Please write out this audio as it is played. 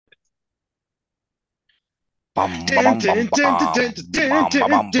Bum, bum, Dun, bum, dun, bum, dun, dun, dun, bum, dun, bum, dun,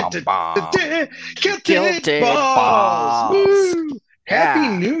 bum, dun, bum, dun, dun, bum. dun. Kilted Guilty balls. balls. Woo! Happy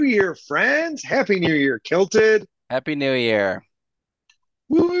Yeah. New Year, friends. Happy New Year, Kilted. Happy New Year.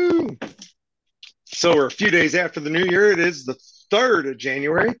 Woo! So we're a few days after the New Year. It is the 3rd of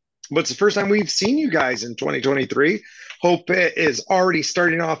January, but it's the first time we've seen you guys in 2023. Hope it is already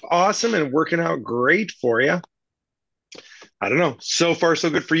starting off awesome and working out great for you. I don't know. So far, so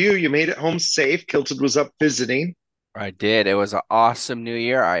good for you. You made it home safe. Kilted was up visiting. I did. It was an awesome New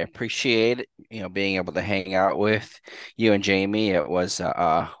Year. I appreciate being able to hang out with you and Jamie. It was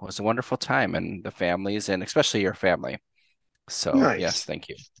a wonderful time and the families and especially your family. So yes, Nice. thank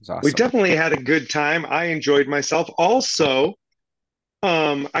you. It was We awesome. definitely had a good time. I enjoyed myself. Also,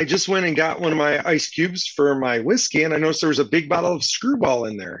 I just went and got one of my ice cubes for my whiskey, and I noticed there was a big bottle of Screwball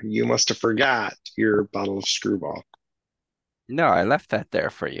in there. You must have forgot your bottle of Screwball. No, I left that there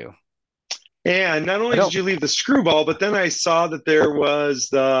for you. And not I only did don't you leave the Screwball, but then I saw that there was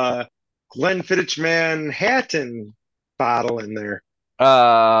the Glenfiddich Manhattan bottle in there.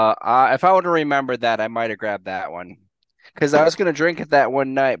 if I would have remembered that, I might have grabbed that one. Because I was gonna drink it that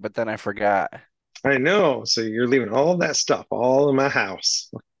one night, but then I forgot. I know. So you're leaving all of that stuff all in my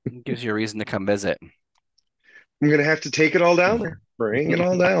house. It gives you a reason to come visit. I'm gonna have to take it all down there, bring it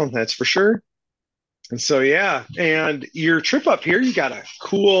all down. That's for sure. And so, yeah, and your trip up here, you got a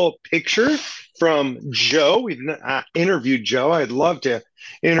cool picture from Joe. We've not interviewed Joe. I'd love to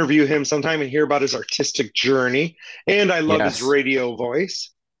interview him sometime and hear about his artistic journey. And I love his Yes. radio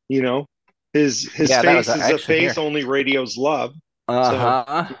voice. You know, his Yeah, that was face is a actually face here. only radios love. So,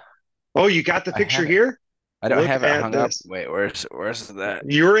 Uh-huh. oh, you got the I picture have it. here? I don't Look have it at hung up. this. Wait, where's that?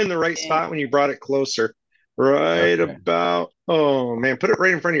 You were in the right Eh, spot when you brought it closer. Right Okay. about, oh man, put it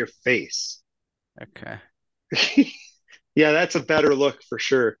right in front of your face. Okay. Yeah, that's a better look for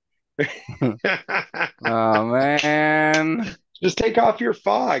sure. Oh man. Just take off your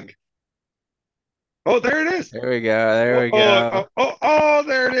fog. Oh, there it is. There we go. There Oh, we oh, go. oh, oh, oh,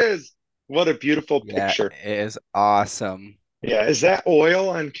 there it is. What a beautiful Yeah, picture. it is awesome. Yeah, is that oil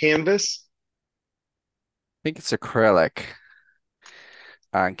on canvas? I think it's acrylic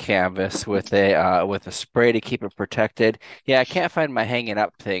on canvas with a spray to keep it protected. Yeah, I can't find my hanging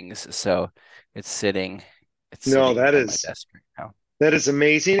up things, so it's sitting it's No, sitting on my desk right now. that is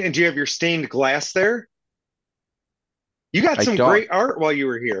amazing. And do you have your stained glass there? You got I some don't great art while you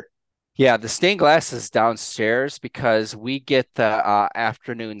were here. Yeah, the stained glass is downstairs because we get the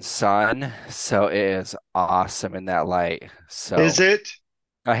afternoon sun, so it is awesome in that light. Is So it?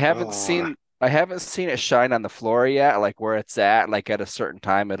 I haven't Oh, seen I haven't seen it shine on the floor yet, like where it's at, like at a certain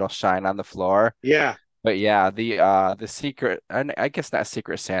time it'll shine on the floor. yeah. But yeah, the secret, I guess not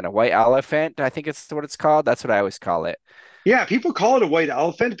secret Santa, white elephant, I think it's what it's called. That's what I always call it. Yeah, people call it a white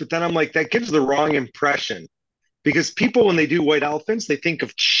elephant, but then I'm like, that gives the wrong impression because people, when they do white elephants, they think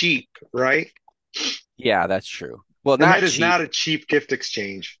of cheap, right? Yeah, that's true. Well, And not that is cheap, not a cheap gift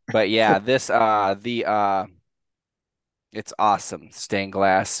exchange. but yeah, this the it's awesome. Stained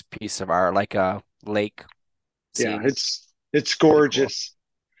glass piece of art, like a lake Yeah, scene. it's Really cool. gorgeous.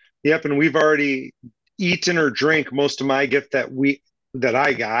 Yep, and we've already eaten or drink most of my gift that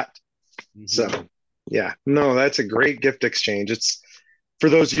I got. So, Hmm. yeah, no, that's a great gift exchange. It's for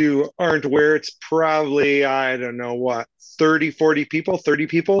those of you who aren't aware, it's probably I don't know what 30, 40 people, 30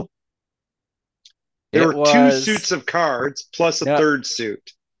 people. There It were two was, suits of cards plus a yep, third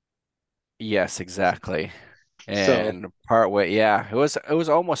suit. yes, exactly. So, And part way, yeah, it was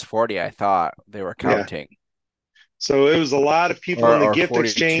almost 40, I thought they were yeah. counting. So it was a lot of people in the Or gift 42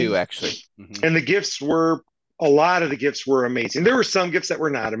 exchange, actually. Hmm. and a lot of the gifts were amazing. There were some gifts that were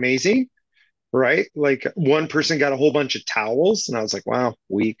not amazing, right? Like one person got a whole bunch of towels, and I was like, wow,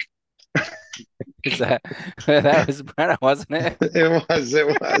 weak. Is that that was Brenna, wasn't it?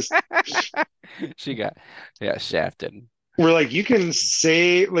 It was. She got yeah, shafted. We're like, you can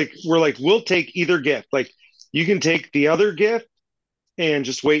say, like, we're like, we'll take either gift. Like, you can take the other gift and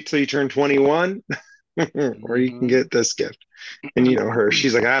just wait till you turn 21, or you can Hmm. get this gift. And you know her,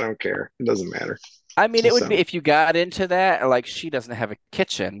 she's like, I don't care. It doesn't matter. I mean, it would be So, if you got into that, like she doesn't have a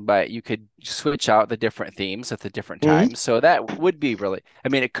kitchen, but you could switch out the different themes at the different mhm. times. So that would be really, I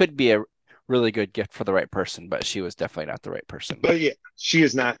mean, it could be a really good gift for the right person, but she was definitely not the right person. But yeah, she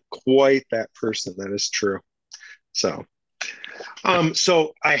is not quite that person. That is true. So,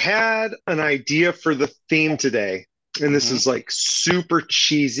 so I had an idea for the theme today, and this Hmm. is like super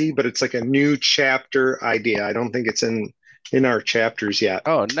cheesy, but it's like a new chapter idea. I don't think it's in our chapters yet,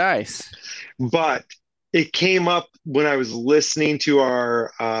 Oh, nice. but it came up when I was listening to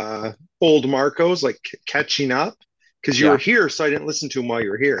our old Marcos, like catching up, because you were Yeah. here, so I didn't listen to them while you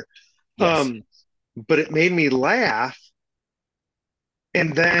were here. Yes. Um, but it made me laugh.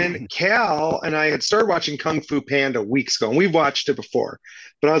 And then Cal and I had started watching Kung Fu Panda weeks ago, and we've watched it before.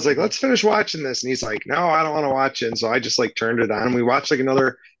 But I was like, Mhm. let's finish watching this. And he's like, no, I don't want to watch it. And so I just like turned it on. And we watched like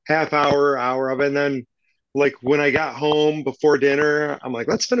another half hour, hour of it. And then like when I got home before dinner, I'm like,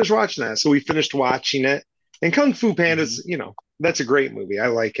 let's finish watching that. So we finished watching it. And Kung Fu Mhm. Panda's, that's a great movie. I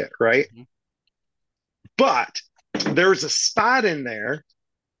like it, right? Mhm. But there's a spot in there.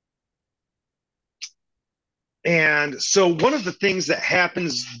 And so one of the things that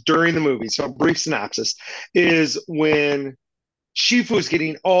happens during the movie, so a brief synopsis, is when Shifu is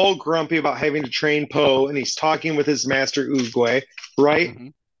getting all grumpy about having to train Po, and he's talking with his master Oogway, right?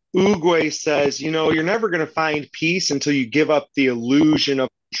 Mhm. Oogway says, you're never going to find peace until you give up the illusion of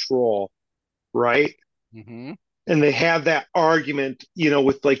control, right? Mhm. And they have that argument,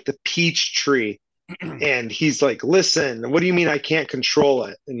 with like the peach tree. And he's like, listen, what do you mean I can't control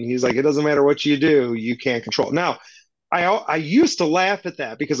it? And he's like, it doesn't matter what you do, you can't control it. Now, I used to laugh at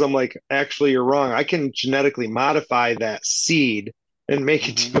that because I'm like, actually, you're wrong. I can genetically modify that seed and make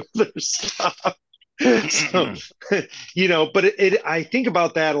it Mhm. do other stuff. So, but I think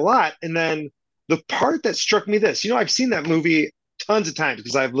about that a lot. And then the part that struck me this, I've seen that movie tons of times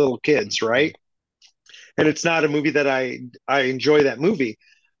because I have little kids, Mhm. right? And it's not a movie that I enjoy that movie.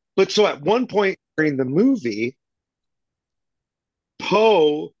 But so at one point during the movie,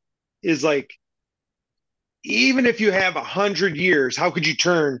 Poe is like, even if you have 100 years, how could you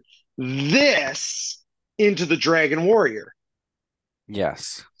turn this into the Dragon Warrior?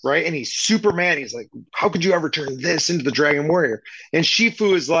 Yes. Right. And he's super mad. He's like, how could you ever turn this into the Dragon Warrior? And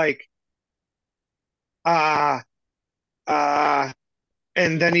Shifu is like, ah, uh,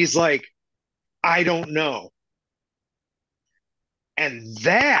 and then he's like, I don't know. And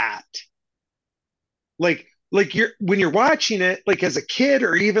that, like you're when you're watching it, like as a kid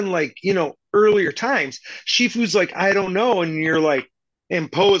or even like, earlier times, Shifu's like, I don't know. And you're like, and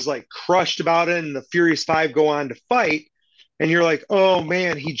Poe is like crushed about it, and the Furious Five go on to fight. And you're like, oh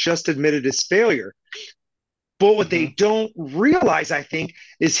man, he just admitted his failure. But what they Mhm. don't realize, I think,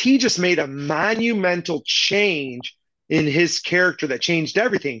 is he just made a monumental change in his character that changed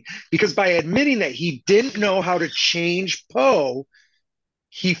everything. Because by admitting that he didn't know how to change Poe,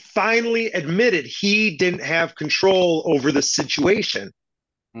 he finally admitted he didn't have control over the situation.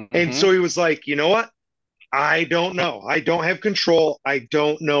 And Mhm. so he was like, you know what? I don't know. I don't have control. I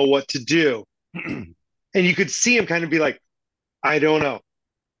don't know what to do. And you could see him kind of be like, I don't know.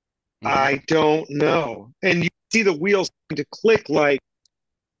 Mhm. I don't know. And you see the wheels to click like,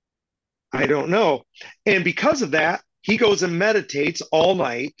 I don't know. And because of that, he goes and meditates all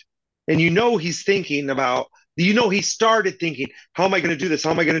night. And he's thinking about, he started thinking, how am I going to do this?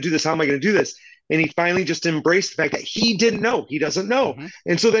 How am I going to do this? How am I going to do this? And he finally just embraced the fact that he didn't know. He doesn't know. Mhm.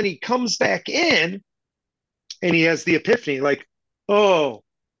 And so then he comes back in and he has the epiphany like, oh,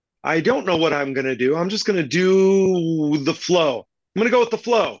 I don't know what I'm going to do. I'm just going to do the flow. I'm going to go with the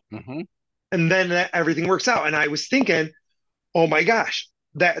flow. Mhm. And then everything works out. And I was thinking, oh my gosh,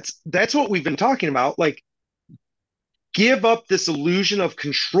 that's what we've been talking about. Like, give up this illusion of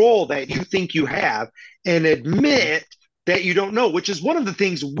control that you think you have and Mhm. admit that you don't know, which is one of the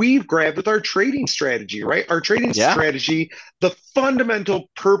things we've grabbed with our trading strategy, right? Our trading Yeah. strategy, the fundamental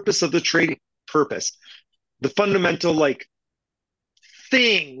purpose of the trading purpose, the fundamental like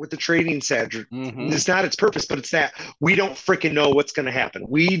thing with the trading strategy. Mhm. It's not its purpose, but it's that we don't freaking know what's going to happen.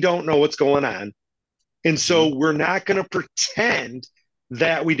 We don't know what's going on. And Mhm. so we're not going to pretend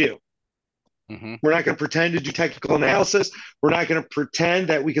that we do. Mhm. We're not going to pretend to do technical analysis. We're not going to pretend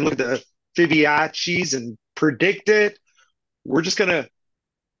that we can look at the Fibonacci's and predict it. We're just going to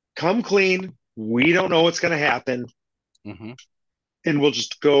come clean. We don't know what's going to happen, Mhm. and we'll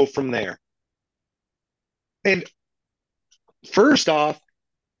just go from there. And first off,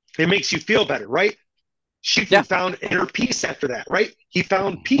 it makes you feel better, right? Yeah. Shifu found inner peace after that, right? He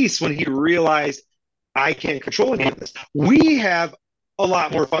found Mhm. peace when he realized I can't control any of this. We have a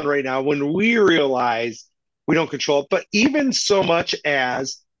lot more fun right now when we realize we don't control it. But even so much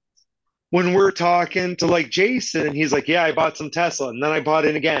as when we're talking to like Jason and he's like, yeah, I bought some Tesla and then I bought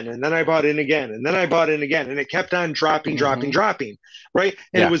in again and then I bought in again and then I bought in again and it kept on dropping, dropping, Mhm. dropping, right?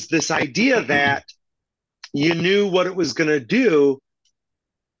 And it Yeah. was this idea that you knew what it was going to do,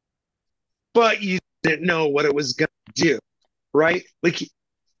 but you didn't know what it was going to do, right?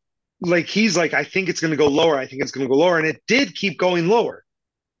 Like he's like, I think it's going to go lower. I think it's going to go lower. And it did keep going lower.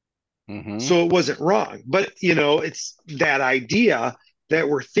 Mhm. So it wasn't wrong. But, it's that idea that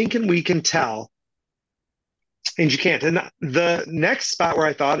we're thinking we can tell and you can't. And the next spot where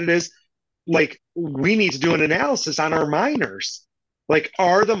I thought it is like, we need to do an analysis on our miners. Like,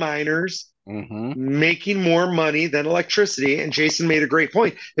 are the miners Hmm. making more money than electricity? And Jason made a great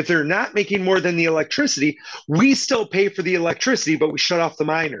point. If they're not making more than the electricity, we still pay for the electricity, but we shut off the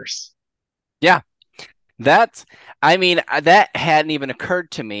miners. Yeah. That's, I mean, that hadn't even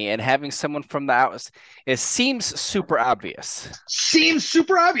occurred to me. And having someone from the outs, it seems super obvious. Seems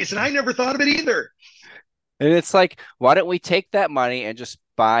super obvious, and I never thought of it either. And it's like, why don't we take that money and just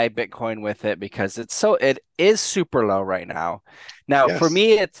buy Bitcoin with it? Because it is super low right now. Now, for Yes.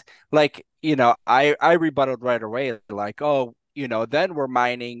 me, it's like, I rebutted right away, like, oh, then we're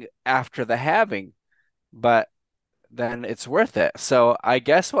mining after the halving, but then it's worth it. So I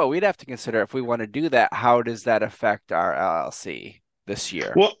guess what we'd have to consider if we want to do that, how does that affect our LLC this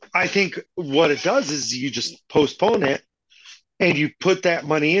year? Well, I think what it does is you just postpone it and you put that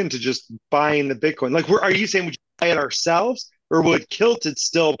money into just buying the Bitcoin. Like, are you saying we buy it ourselves, or would Kilted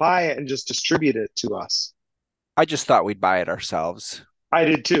still buy it and just distribute it to us? I just thought we'd buy it ourselves. I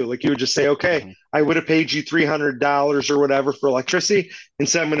did too. Like, you would just say, okay, Hmm. I would have paid you $300 or whatever for electricity.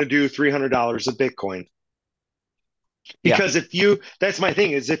 Instead, I'm going to do $300 of Bitcoin. Yeah. Because that's my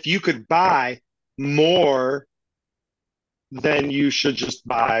thing, is if you could buy more, then you should just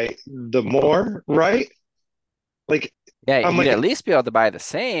buy the more, right? Like, Yeah, I'm you'd like, at least be able to buy the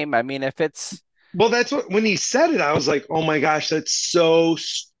same. I mean, if it's well, that's what, when he said it, I was like, oh my gosh, that's so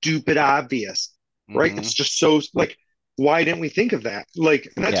stupid obvious, right? hmm It's just so, like, why didn't we think of that?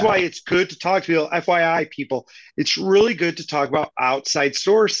 Like, and that's yeah. why it's good to talk to people, FYI people. It's really good to talk about outside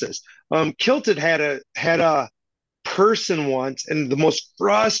sources. Kilted had a person once, and the most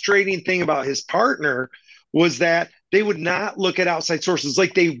frustrating thing about his partner was that they would not look at outside sources.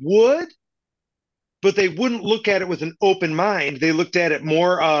 Like, they would, but they wouldn't look at it with an open mind. They looked at it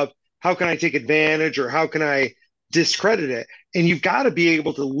more of, how can I take advantage, or how can I discredit it? And you've got to be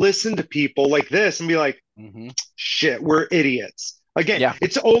able to listen to people like this and be like, hmm shit, we're idiots. Again, Yeah.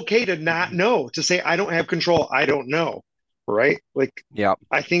 it's okay to not know, to say, I don't have control. I don't know. Right. Like, Yeah.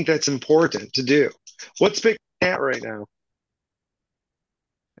 I think that's important to do. What's Bitcoin at right now?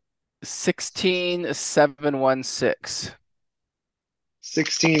 16716.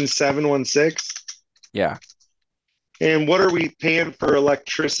 16716. Yeah. And what are we paying for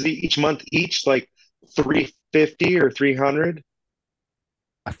electricity each month each? Like 350 or 300?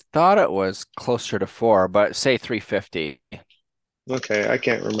 I thought it was closer to four, but say 350. Okay, I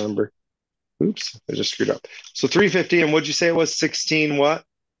can't remember. Oops, I just screwed up. So 350, and what'd you say it was? 16 what?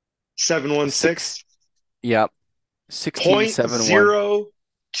 Six. 716. Yep. Point 1671. zero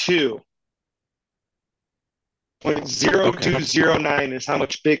 0.02. Point zero Okay. two zero nine is how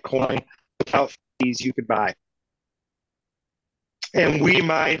much Bitcoin without fees you could buy. And we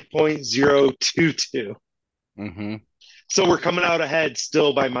mine 0.022. hmm So we're coming out ahead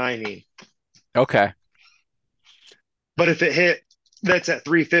still by mining. Okay. But if it hit, that's at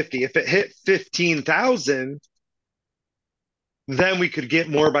 350. If it hit 15,000, then we could get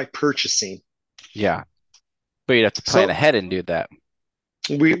more by purchasing. Yeah. But you'd have to plan So ahead and do that.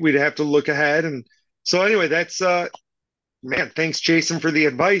 we'd have to look ahead. And so anyway, that's man, thanks Jason for the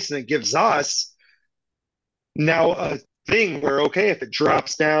advice. And it gives us now a thing where, okay, if it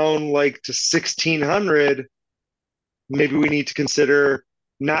drops down like to 1600, maybe we need to consider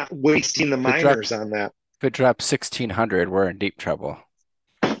not wasting the If it drops, miners on that. if it drops 1600, we're in deep trouble.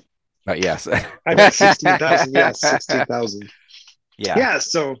 But yes. I bet 16,000. Yes, 16,000. Yeah. Yeah.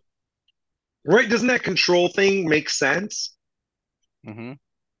 So, right. Doesn't that control thing make sense? hmm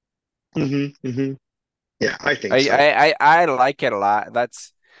Mm-hmm. Yeah, I think I, so. I I like it a lot.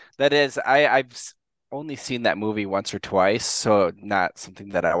 I've only seen that movie once or twice, so not something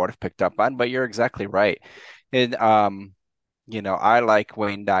that I would have picked up on, but you're exactly right. And I like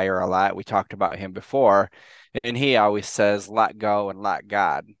Wayne Dyer a lot. We talked about him before, and he always says, "Let go and let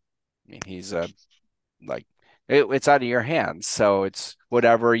God." I mean, he's a like it's out of your hands, so it's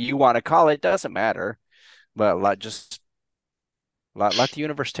whatever you want to call it, doesn't matter. But let the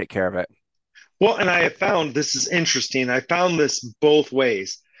universe take care of it. Well, and I have found this is interesting. I found this both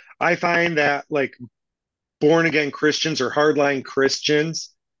ways. I find that, like, born again Christians or hardline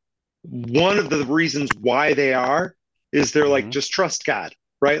Christians, one of the reasons why they are is they're like, Hmm just trust God,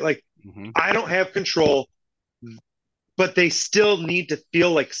 right? Like, hmm I don't have control, but they still need to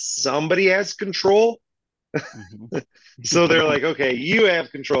feel like somebody has control. hmm So they're like, okay, you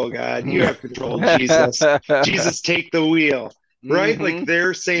have control, God. You have control, Jesus. Jesus, take the wheel, right? Like, hmm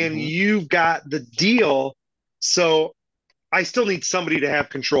they're saying, hmm you've got the deal. So I still need somebody to have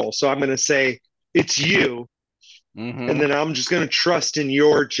control. So I'm going to say, it's you. And hmm then I'm just going to trust in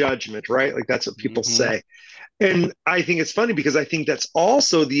your judgment, right? Like, that's what people hmm say. And I think it's funny because I think that's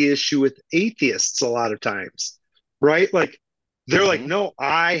also the issue with atheists a lot of times, right? Like, They're like, Hmm. no,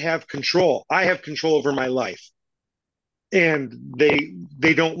 I have control. I have control over my life. And they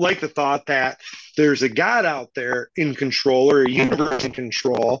don't like the thought that there's a God out there in control or a universe in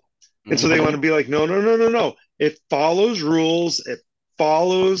control. And so they want Hmm. to be like, no, no, no, no, no. It follows rules, it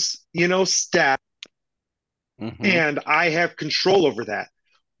follows, steps, Hmm. and I have control over that.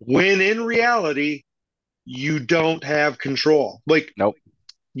 When in reality, you don't have control. Like Nope.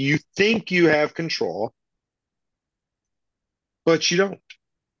 you think you have control, but you don't,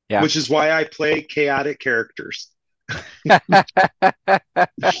 Yeah. which is why I play chaotic characters, right?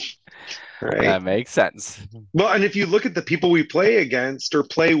 That makes sense. Well, and if you look at the people we play against or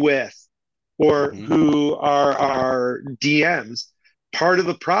play with, or Hmm. who are our DMs, part of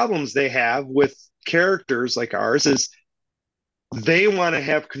the problems they have with characters like ours is they want to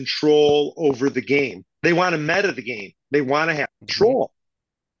have control over the game. They want to meta the game. They want to have Hmm. control.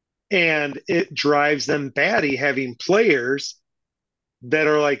 And it drives them batty having players that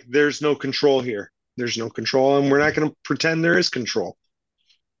are like, there's no control here. There's no control, and we're not going to pretend there is control.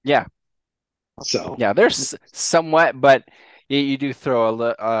 Yeah. So, Yeah. There's somewhat, but you do throw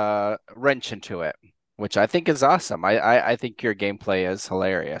a wrench into it, which I think is awesome. I think your gameplay is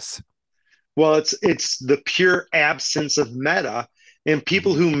hilarious. well, it's the pure absence of meta, and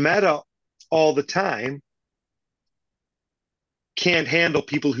people Hmm. who meta all the time can't handle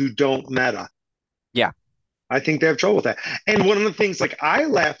people who don't meta. Yeah. I think they have trouble with that. And one of the things like I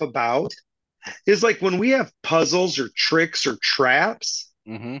laugh about is like when we have puzzles or tricks or traps,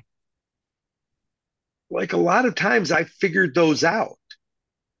 Hmm. like a lot of times I figured those out,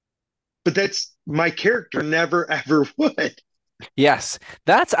 but that's my character never ever would. Yes.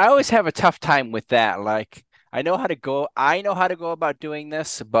 I always have a tough time with that. Like, I know how to go about doing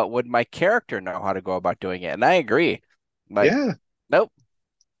this, but would my character know how to go about doing it? And I agree. Like, Yeah, nope.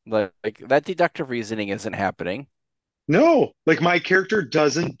 Like that deductive reasoning isn't happening. no, like my character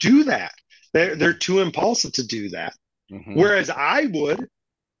doesn't do that. They're Hmm. too impulsive to do that. Hmm. Whereas I would,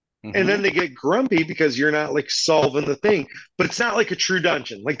 and Hmm. then they get grumpy because you're not like solving the thing. But it's not like a true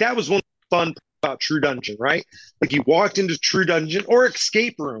dungeon. Like that was one fun about True Dungeon, right? Like you walked into True Dungeon or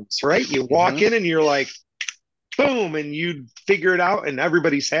escape rooms, right? You walk Hmm. in and you're like, boom, and you figure it out and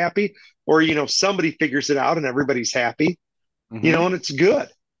everybody's happy. Or, somebody figures it out and everybody's happy, Hmm. and it's good.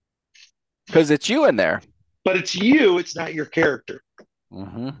 Because it's you in there. But it's you, it's not your character.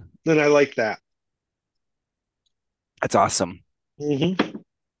 Hmm. And I like that. That's awesome. Mm-hmm.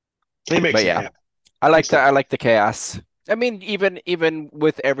 It makes But me yeah, happy. I So, like the chaos. I mean, even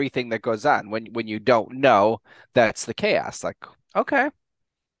with everything that goes on, when you don't know, that's the chaos. Like, okay,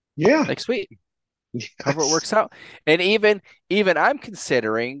 yeah. like sweet. However it Yes. works out. And even I'm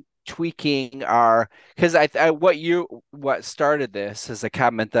considering tweaking our because what started this is a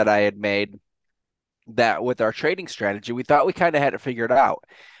comment that I had made that with our trading strategy, we thought we kind of had it figured out.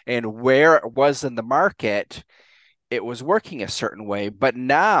 And where it was in the market, it was working a certain way, but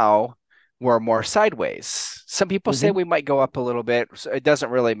now we're more sideways. Some people say Mm-hmm. we might go up a little bit, so it doesn't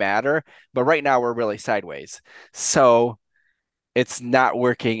really matter, but right now we're really sideways. So it's not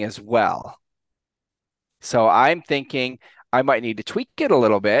working as well. So I'm thinking I might need to tweak it a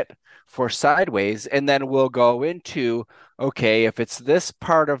little bit for sideways, and then we'll go into okay, if it's this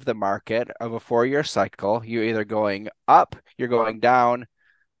part of the market of a 4-year cycle, you're either going up, you're going down,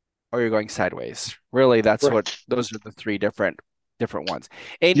 or you're going sideways. Really, Right. those are the three different ones.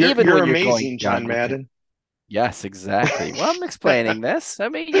 And You're even you're when you're going amazing, down, John you can Madden. yes, exactly. Well, I'm explaining this. I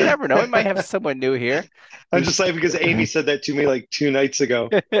mean, you never know. We might have someone new here I'm who's just like because Amy said that to me like 2 nights ago.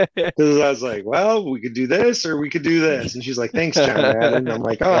 Because I was like, well, we could do this or we could do this. And she's like, thanks, John Madden. I'm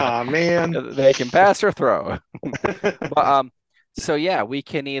like, yeah, oh, man. they can pass or throw. But so yeah, we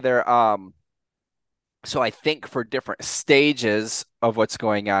can either so I think for different stages of what's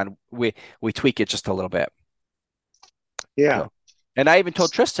going on, we tweak it just a little bit. Yeah. So, and I even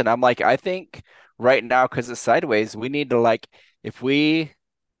told Tristan, I'm like, I think right now because it's sideways, we need to like if we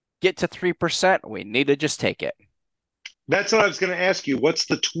get to 3%, we need to just take it. That's what I was going to ask you. What's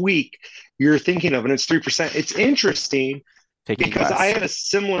the tweak you're thinking of? And it's 3%. It's interesting Taking because I less. had a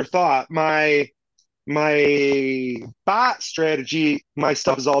similar thought. My bot strategy, my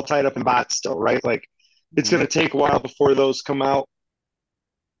stuff is all tied up in bots still, right? Like it's going Hmm. to take a while before those come out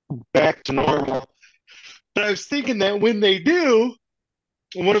back to normal. But I was thinking that when they do,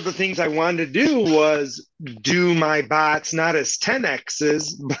 one of the things I wanted to do was do my bots not as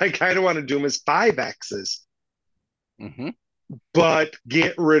 10x's, but I kind of want to do them as 5x's, Hmm. but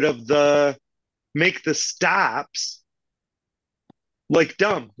get rid of make the stops like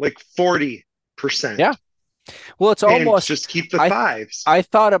dumb, like 40%, Yeah. Well, it's and almost just keep the I fives. I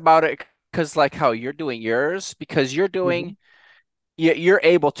thought about it because like how you're doing yours because you're doing Mhm. you're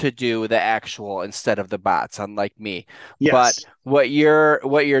able to do the actual instead of the bots, unlike me. But Yes. what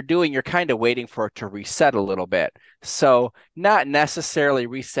you're doing, you're kind of waiting for it to reset a little bit. So not necessarily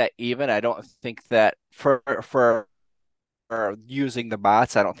reset even. I don't think that for using the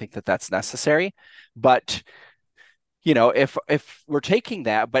bots, I don't think that that's necessary. But if we're taking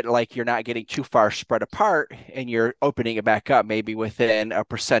that, but like you're not getting too far spread apart and you're opening it back up maybe within a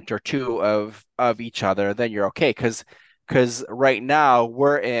percent or two of each other, then you're okay. Because right now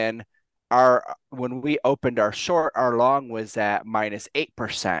we're in our when we opened our short, our long was at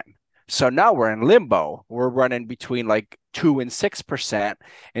 -8%. So now we're in limbo. We're running between like 2 and 6%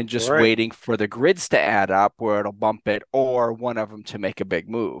 and just Right. waiting for the grids to add up where it'll bump it or one of them to make a big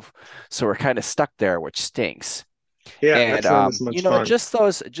move. So we're kind of stuck there, which stinks. Yeah, And that's not as much fun.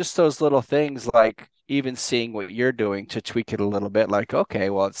 just those little things like even seeing what you're doing to tweak it a little bit, like, okay,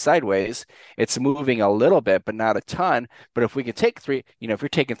 well, it's sideways, it's moving a little bit, but not a ton. But if we could take if you're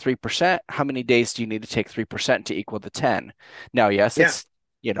taking 3%, how many days do you need to take 3% to equal the 10? Now, yes, Yeah. it's,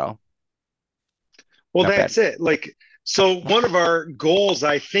 Well, not bad. that's it. Like, so one of our goals,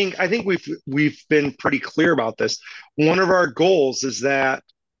 I think we've been pretty clear about this. One of our goals is that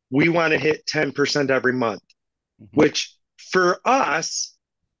we want to hit 10% every month, Hmm. which for us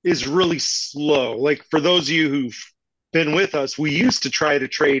is really slow. Like for those of you who've been with us, we used to try to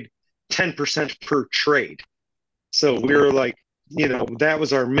trade 10% per trade. So we Hmm. were like, that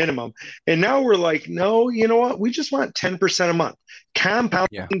was our minimum. And now we're like, no, you know what? We just want 10% a month. Yeah.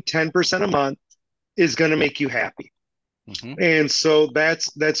 Compounding 10% a month is going to make you happy. Hmm. And so that's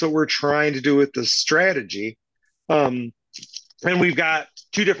what we're trying to do with the strategy. Um, and we've got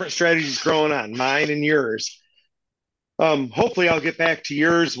two different strategies going on, mine and yours. Hopefully, I'll get back to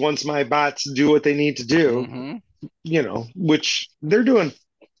yours once my bots do what they need to do. Hmm. Which they're doing.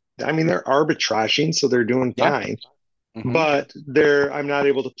 I mean, they're arbitraging, so they're doing Yeah. fine. Hmm. But I'm not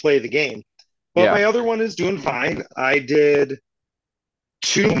able to play the game. But Yeah. my other one is doing fine. I did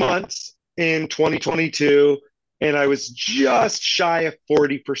 2 months in 2022, and I was just shy of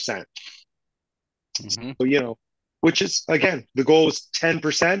 40%. Hmm. So, which is, again, the goal was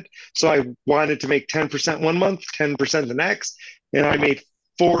 10%. So I wanted to make 10% one month, 10% the next. And I made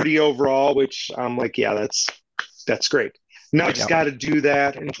 40 overall, which I'm like, yeah, that's great. Now I just Yep. got to do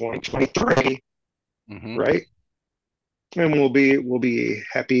that in 2023, Hmm. right? And we'll be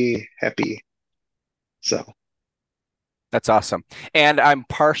happy. So That's awesome. And I'm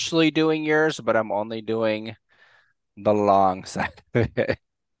partially doing yours, but I'm only doing the long side because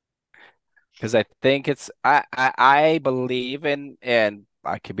I think I believe in, and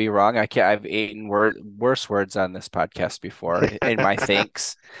I could be wrong. I've eaten worse words on this podcast before in my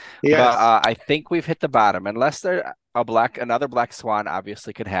thinks, but yes. I think we've hit the bottom. Unless another black swan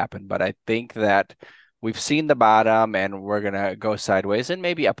obviously could happen, but I think that we've seen the bottom and we're gonna go sideways and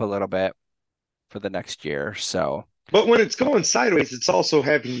maybe up a little bit for the next year. So But when it's going sideways, it's also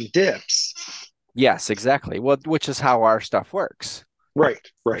having dips. yes, exactly. Well, which is how our stuff works. Right,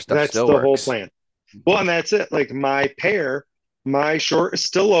 Our right. stuff That's still the whole works. plan. Well, Mhm. and that's it. Like my short is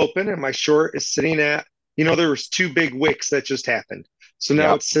still open, and my short is sitting at, there was two big wicks that just happened. So now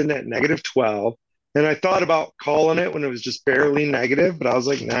Yep. it's sitting at -12. And I thought about calling it when it was just barely negative, but I was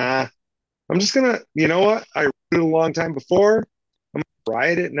like, nah, I'm just gonna, you know what? I rode it a long time before. I'm gonna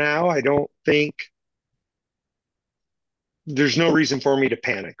ride it now. I don't think there's no reason for me to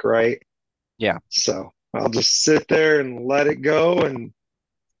panic, right? Yeah. So I'll just sit there and let it go and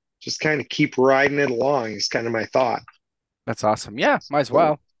just kind of keep riding it along is kind of my thought. That's awesome. Yeah, might as So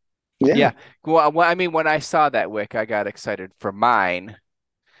well. yeah. Yeah. Well, I mean, when I saw that wick, I got excited for mine,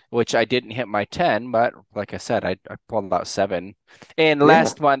 which I didn't hit my 10, but like I said, I pulled out 7. And Yeah.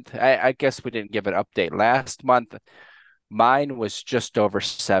 last month, I guess we didn't give an update. Last month, mine was just over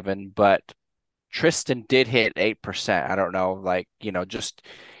 7, but Tristan did hit 8%. I don't know, like, just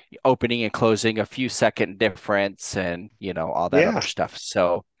opening and closing a few second difference and, all that Yeah. other stuff.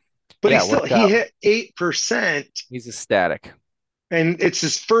 So, But yeah, it worked he out. hit 8%, He's ecstatic. and it's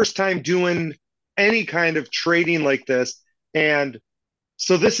his first time doing any kind of trading like this. And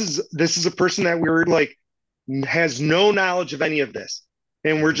so this is a person that we were like has no knowledge of any of this.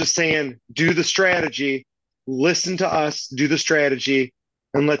 And we're Mhm. just saying, do the strategy, listen to us, do the strategy,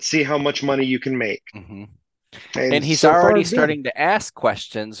 and let's see how much money you can make. Mhm. And And he's so far already good. starting to ask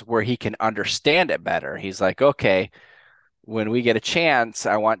questions where he can understand it better. He's like, okay, when we get a chance,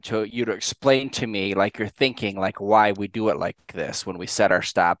 I want you to explain to me, like you're thinking, like why we do it like this when we set our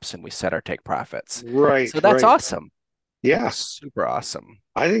stops and we set our take profits. Right, So that's right. awesome. Yeah. That's super awesome.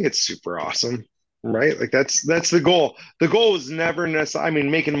 I think it's super awesome, right? Like that's the goal. The goal was never necessarily. I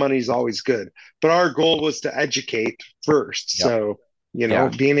mean, making money is always good, but our goal was to educate first. Yep. So Yeah.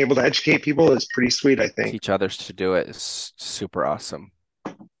 Being able to educate people is pretty sweet, I think. Teach others to do it is super awesome.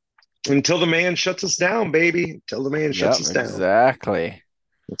 Until the man shuts us down, baby. Until the man shuts Yep, us down. exactly.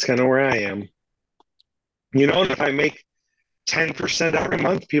 That's kind of where I am. If I make 10% every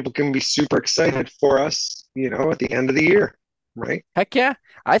month, people can be super excited for us, at the end of the year, right? Heck yeah.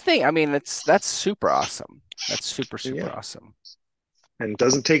 I mean, that's super awesome. That's super, super Yeah. awesome. And it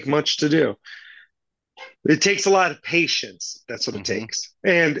doesn't take much to do. It takes a lot of patience. That's what it Hmm. takes.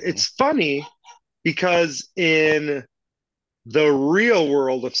 And it's funny because in the real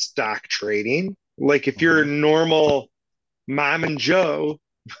world of stock trading, like if you're a Hmm. normal mom and Joe,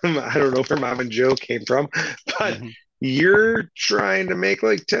 I don't know where mom and Joe came from, but Hmm. you're trying to make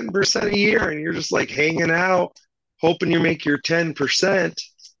like 10% a year and you're just like hanging out, hoping you make your 10%,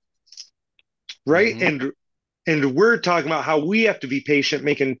 right? Hmm. And we're talking about how we have to be patient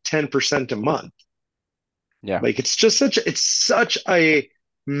making 10% a month. Yeah. Like it's such a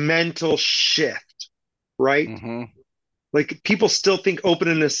mental shift, right? Hmm. Like people still think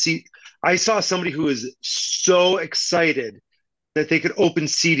opening a seat. I saw somebody who was so excited that they could open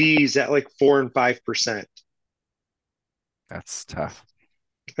CDs at like 4 and 5%. That's tough.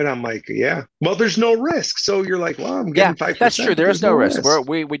 And I'm like, yeah, well, there's no risk. So you're like, well, I'm Yeah, getting five that's true. percent, but There is there's no no risk. risk.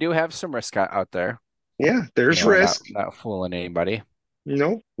 We do have some risk out there. Yeah, there's We're not risk. not fooling anybody.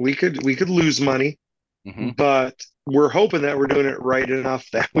 No, we could lose money, Hmm. but we're hoping that we're doing it right enough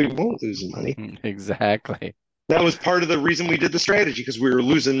that we won't lose money. Exactly. That was part of the reason we did the strategy because we were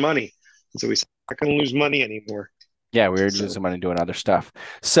losing money. And so we said, I'm not going to lose money anymore. Yeah, we were So, losing money doing other stuff.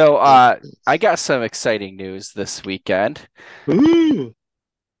 So, yeah. I got some exciting news this weekend. Ooh.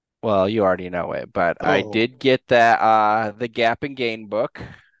 Well, you already know it, but I Oh, did get that the Gap and Gain book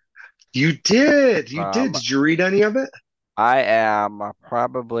you did. You did. from Did you read any of it? I am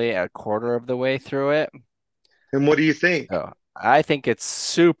probably a quarter of the way through it. And what do you think? So I think it's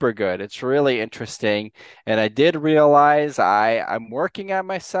super good. It's really interesting. And I did realize I'm working on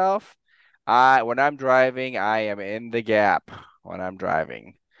myself. When I'm driving, I am in the gap when I'm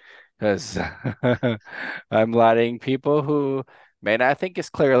driving because I'm letting people who may not think as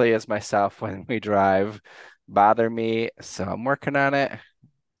clearly as myself when we drive bother me. So I'm working on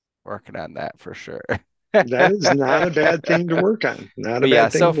that for sure. That is not a bad thing to work on. Not a But yeah,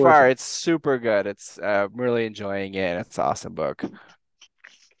 bad thing so to work far on. it's super good. I'm really enjoying it. It's an awesome book.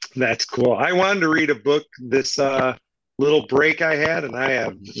 That's cool. I wanted to read a book this little break I had, and I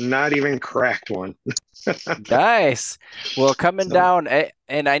have not even cracked one. Nice. Well, coming So, down,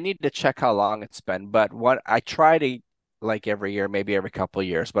 and I need to check how long it's been, but what I try to like every year, maybe every couple of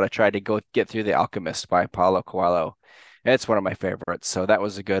years, but I tried to go get through The Alchemist by Paulo Coelho. It's one of my favorites. So that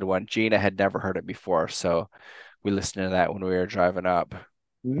was a good one. Gina had never heard it before, so we listened to that when we were driving up.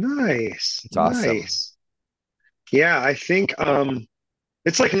 nice, It's awesome. nice. Yeah, I think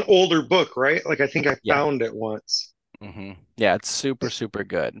it's like an older book, right? Like I think I Yeah. found it once. Yeah, it's super, super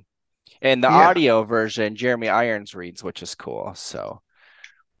good. And the Yeah. audio version, Jeremy Irons reads, which is cool. So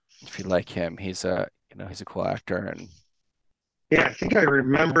if you like him, he's a cool actor and Yeah, I think I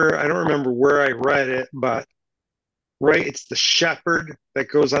remember. I don't remember where I read it, but right, it's the shepherd that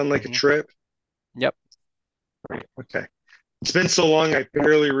goes on like a mhm. trip. Yep. Right. Okay. It's been so long, I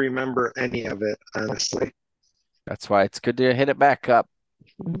barely remember any of it, honestly. That's why it's good to hit it back up.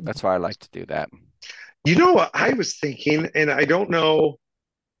 That's why I like to do that. You know what I was thinking, and I don't know.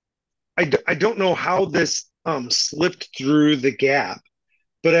 I don't know how this slipped through the gap,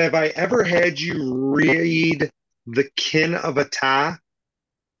 but have I ever had you read The Kin of a Ta?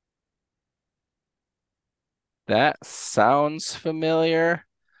 That sounds familiar.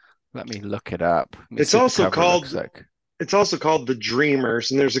 Let me look it up. Let me It's see what the also cover looks called like. it's also called The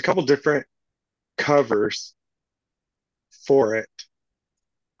Dreamers, and there's a couple different covers for it.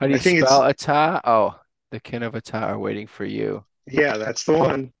 How do I you think it's spell Ata? Oh, the kin of Ata are waiting for you. yeah, that's the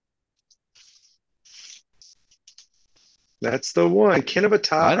one. That's the one. Kin of a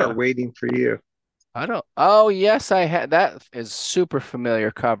Ta I are don't, waiting for you. I don't. Oh, yes, I had that is super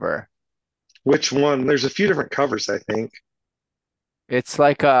familiar cover. Which one? There's a few different covers, I think. It's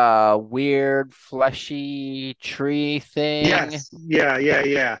like a weird fleshy tree thing. Yes. Yeah, yeah,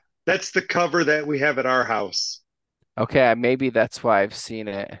 yeah. That's the cover that we have at our house. Okay, maybe that's why I've seen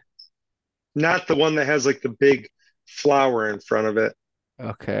it. Not the one that has like the big flower in front of it.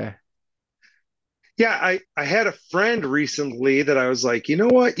 Okay. Yeah, I had a friend recently that I was like, you know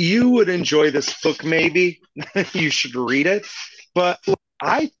what? You would enjoy this book, maybe. You should read it. But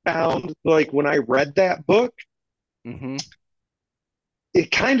I found like when I read that book, Mm-hmm.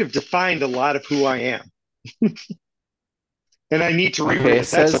 it kind of defined a lot of who I am. And I need to reread Okay, it it.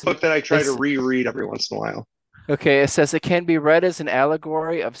 That's a says book that I try to it's reread every once in a while. Okay, it says it can be read as an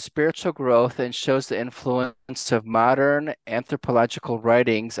allegory of spiritual growth and shows the influence of modern anthropological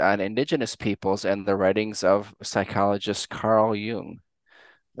writings on indigenous peoples and the writings of psychologist Carl Jung.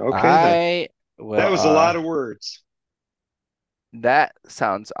 Okay, then. I will That was a lot of words. that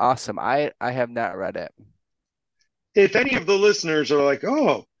sounds awesome. I have not read it. If any of the listeners are like,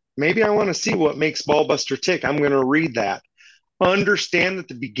 oh, maybe I want to see what makes Ballbuster tick, I'm going to read that. Understand that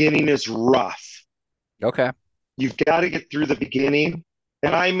the beginning is rough. Okay. You've got to get through the beginning.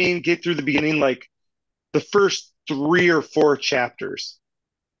 And I mean, get through the beginning like the first 3 or 4 chapters.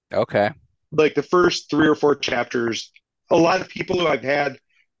 Okay. Like the first 3 or 4 chapters. A lot of people who I've had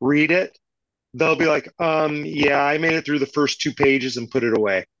read it, they'll be like, yeah, I made it through the first 2 pages and put it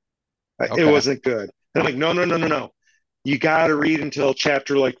away. It Okay. wasn't good. And I'm like, no, no, no, no, no. You got to read until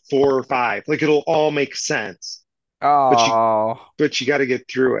chapter like 4 or 5. Like it'll all make sense, but you Oh, but you got to get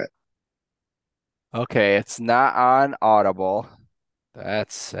through it. okay. It's not on Audible.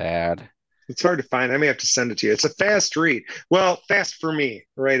 That's sad. It's hard to find. I may have to send it to you. It's a fast read. Well, fast for me,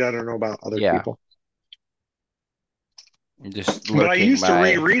 right? I don't know about other Yeah. people, I'm just but I looking used to my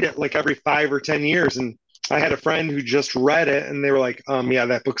reread it like every 5 or 10 years, and I had a friend who just read it, and they were like, yeah,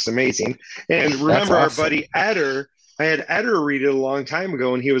 that book's amazing." And That's remember our awesome. buddy Eder? I had Eder read it a long time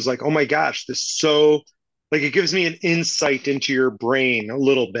ago, and he was like, "Oh my gosh, this so like it gives me an insight into your brain a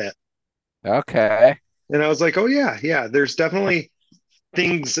little bit." Okay. And I was like, "Oh yeah, yeah. There's definitely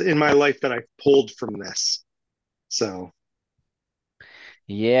things in my life that I've pulled from this." So,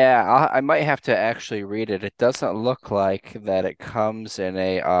 Yeah, I might have to actually read it. It doesn't look like that it comes in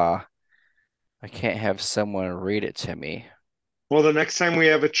a I can't have someone read it to me. well, the next time we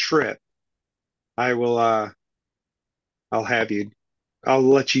have a trip, I will. I'll have you. I'll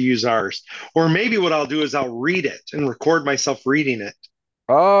let you use ours. Or maybe what I'll do is I'll read it and record myself reading it.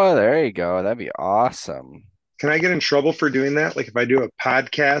 Oh, there you go. That'd be awesome. Can I get in trouble for doing that? Like if I do a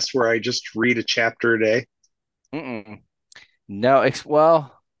podcast where I just read a chapter a day? Mm-mm. No,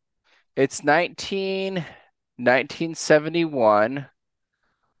 well, it's 1971.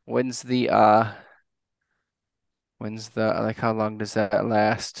 When's the like how long does that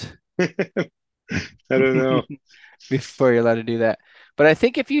last? I don't know. Before you're allowed to do that. But I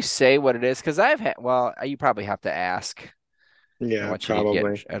think if you say what it is, because I've had, well, you probably have to ask. Yeah,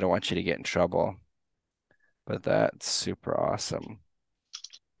 probably. I don't want you to get in trouble. But that's super awesome.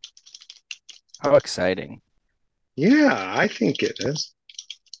 How exciting. Yeah, I think it is.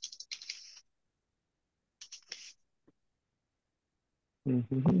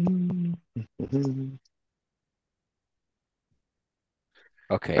 I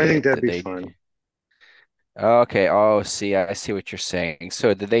Okay, think that'd did be they? fun. Okay, oh, see, I see what you're saying.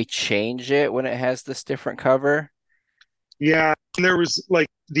 So did they change it when it has this different cover? Yeah, and there was like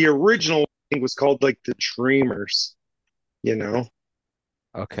the original thing was called like the Dreamers, you know?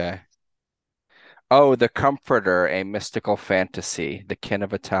 Okay. Oh, The Comforter, a mystical fantasy. The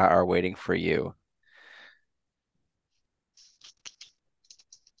Kinevata are waiting for you.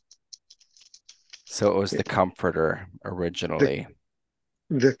 So it was The Comforter The originally.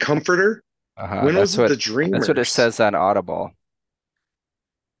 the Comforter. Uh-huh. When was it the That's what it Dreamers? says on Audible.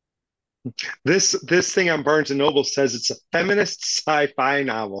 This thing on Barnes and Noble says it's a feminist sci-fi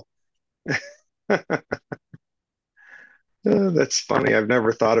novel. That's funny. I've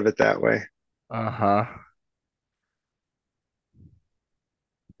never thought of it that way. Uh-huh.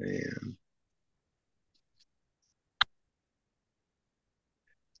 Man.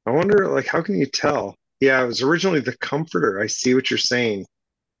 I wonder, like, how can you tell? Yeah, it was originally the Comforter. I see what you're saying.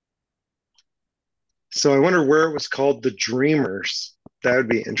 So I wonder where it was called the Dreamers. That would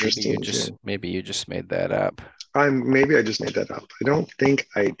be interesting too. Maybe you just made that up. I'm maybe I just made that up. I don't think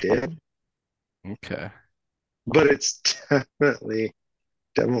I did, Okay. but it's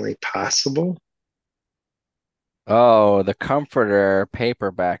definitely possible. Oh, the Comforter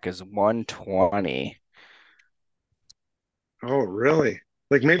paperback is 120. Oh, really?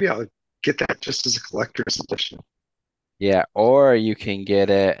 Like maybe I'll get that just as a collector's edition. Yeah, or you can get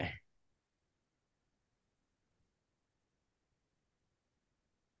it.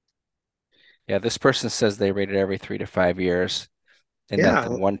 Yeah, this person says they rate it every 3 to 5 years, and that the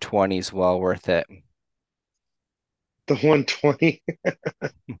Yeah, 120 is well worth it. the 120.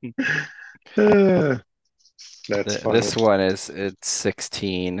 Uh, that's funny. This one is it's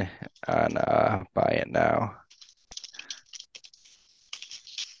 16 on buy it now.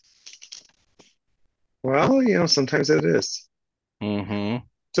 Well, sometimes it is. Mm-hmm.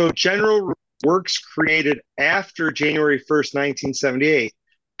 So general works created after January 1st, 1978.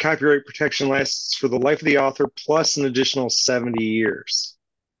 Copyright protection lasts for the life of the author plus an additional 70 years.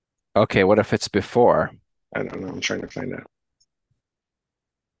 Okay, what if it's before? I don't know. I'm trying to find out.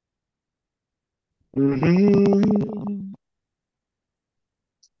 Hmm.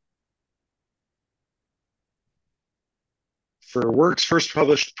 For works first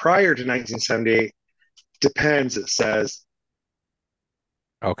published prior to 1978, depends, it says.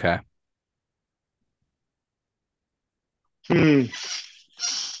 Okay. Hmm,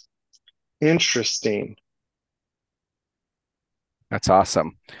 interesting. That's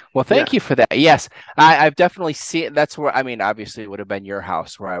awesome. Well, thank Yeah, you for that. Yes, I've definitely seen that's where I mean, obviously it would have been your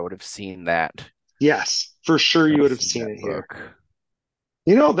house where I would have seen that. yes, for sure you I've would have seen seen that it here. book.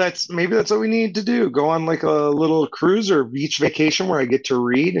 That's maybe that's what we need to do. Go on like a little cruise or beach vacation where I get to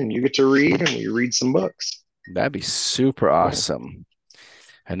read and you get to read and we read some books. That'd be super Yeah. awesome.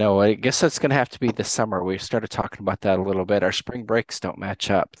 I know. I guess that's gonna have to be this summer. We started talking about that a little bit. Our spring breaks don't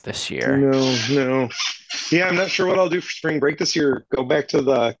match up this year. No, no. Yeah, I'm not sure what I'll do for spring break this year. Go back to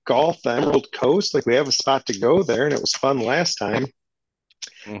the Gulf, the Emerald Coast. Like we have a spot to go there, and it was fun last time.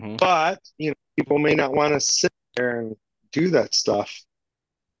 Hmm. But people may not want to sit there and do that stuff.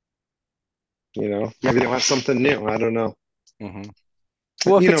 Maybe they want something new. I don't know. Hmm.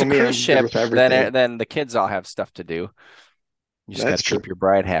 But Well, if you it's know a me, cruise I'm good ship, with everything. then the kids all have stuff to do. You just got That's to true. keep your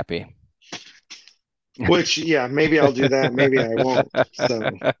bride happy. Which, yeah, maybe I'll do that. Maybe I won't.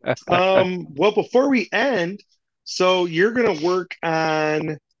 So, well, before we end, so you're gonna work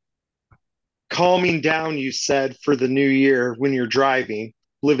on calming down, you said, for the new year when you're driving,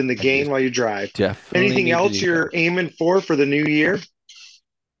 living the I do game while you drive. definitely Anything need to else do that. you're aiming for the new year?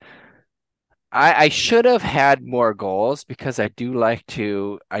 I should have had more goals because I do like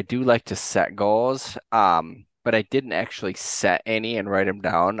to set goals. But I didn't actually set any and write them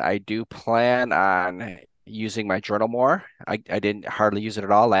down. I do plan on using my journal more. I didn't hardly use it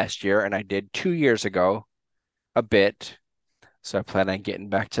at all last year, and I did 2 years ago a bit. So I plan on getting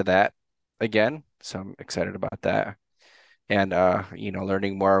back to that again. So I'm excited about that. And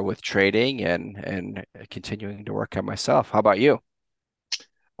learning more with trading and continuing to work on myself. How about you?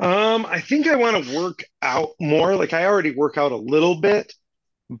 I think I want to work out more. Like I already work out a little bit,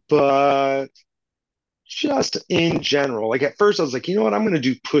 but just in general. Like at first I was like, you know what, I'm going to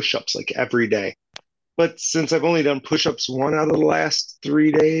do push-ups like every day. But since I've only done push-ups one out of the last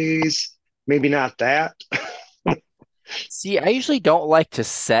 3 days, maybe not that. See, I usually don't like to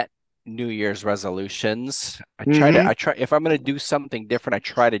set New Year's resolutions. Hmm. I try, if I'm going to do something different, I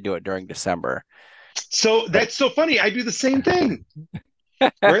try to do it during December. So But that's so funny. I do the same thing,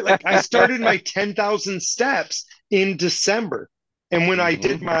 right? Like I started my 10,000 steps in December. And when I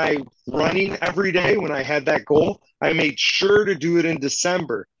did hmm my running every day, when I had that goal, I made sure to do it in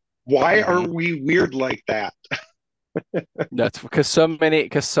December. Why are hmm we weird like that? That's because so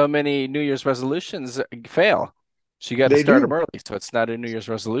many New Year's resolutions fail. So you got to They start them do. early. So it's not a New Year's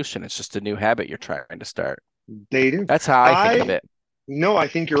resolution. It's just a new habit you're trying to start. They do. That's how I think of I it. No, I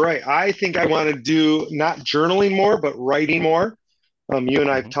think you're right. I think I want to do not journaling more, but writing more. You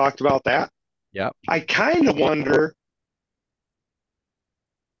and I have Hmm. talked about that. Yep. I kind of wonder,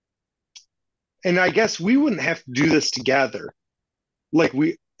 and I guess we wouldn't have to do this together.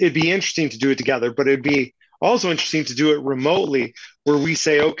 It'd be interesting to do it together, but it'd be also interesting to do it remotely where we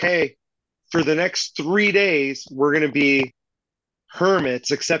say, okay, for the next 3 days, we're going to be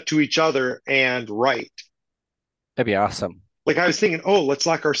hermits except to each other and write. That'd be awesome. Like I was thinking, oh, let's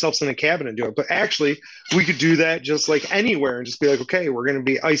lock ourselves in a cabin and do it. But actually, we could do that just like anywhere and just be like, okay, we're going to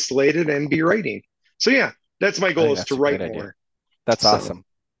be isolated and be writing. So yeah, that's my I goal think is to that's a great write idea. more. That's So, awesome.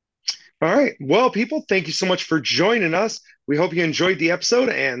 all right. Well, people, thank you so much for joining us. We hope you enjoyed the episode.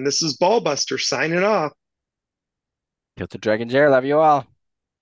 And this is Ballbuster signing off. Kill the Dragon Jair. Love you all.